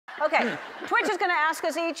Okay, Twitch is going to ask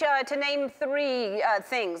us each to name three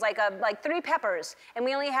things, like 3 peppers, and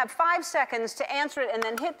we only have 5 seconds to answer it, and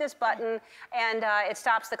then hit this button, and it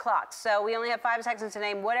stops the clock. So we only have 5 seconds to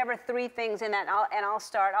name whatever 3 things in that, and I'll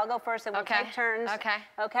start. I'll go first, and we'll take turns. Okay.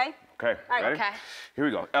 Okay? Okay, right. ready? Okay. Here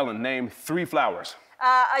we go. Ellen, name 3 flowers.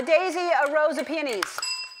 A daisy, a rose, a peonies.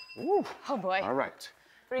 Ooh. Oh, boy. All right.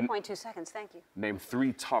 3.2 seconds, thank you. Name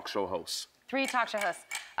 3 talk show hosts. 3 talk show hosts.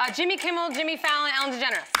 Jimmy Kimmel, Jimmy Fallon, Ellen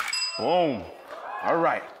DeGeneres. Boom. All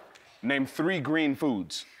right. Name 3 green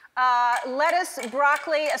foods. Lettuce,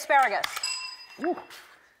 broccoli, asparagus. Ooh.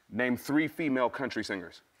 Name 3 female country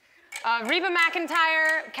singers. Reba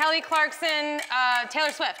McEntire, Kelly Clarkson,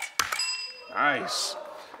 Taylor Swift. Nice.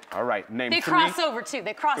 All right. Name 3. They cross over, too.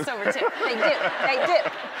 They cross over, too. They do, they do.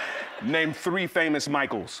 Name 3 famous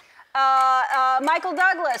Michaels. Michael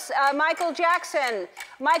Douglas, Michael Jackson,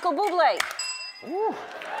 Michael Bublé. Ooh.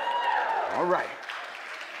 All right.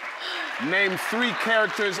 Name 3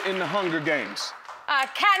 characters in the Hunger Games.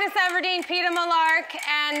 Katniss Everdeen, Peeta Mellark,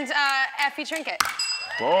 and Effie Trinket.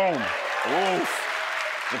 Boom. Oof.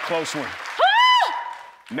 It's a close one.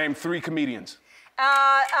 Name 3 comedians.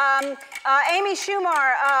 Amy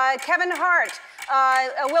Schumer, Kevin Hart,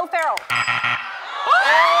 Will Ferrell.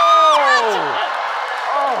 Oh!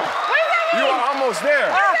 What does that mean? You are almost there.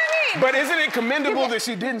 What does that mean? But isn't it commendable that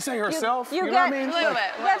she didn't say herself? You know what I mean? A little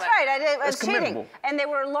bit. That's right. I was It's cheating, commendable. and they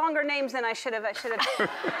were longer names than I should have.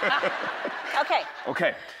 Okay.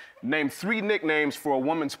 Okay. Name 3 nicknames for a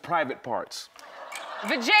woman's private parts.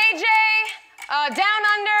 Vajayjay, Down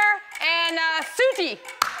Under, and Susie.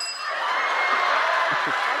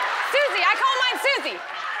 Susie. I call mine Susie.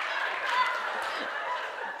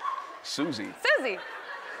 Susie. Susie.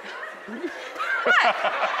 What?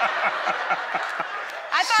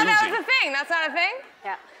 I thought that was a thing. That's not a thing?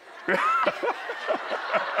 Yeah.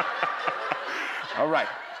 All right.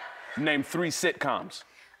 Name 3 sitcoms.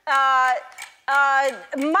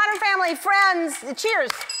 Modern Family, Friends,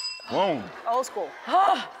 Cheers. Boom. Old school.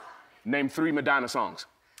 Name 3 Madonna songs.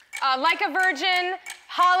 Like a Virgin,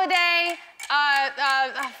 Holiday,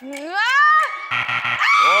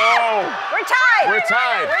 Oh! We're tied. We're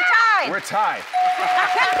tied. We're tied. We're tied.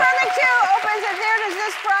 Pitch Perfect 2 opens at theaters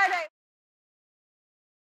this Friday.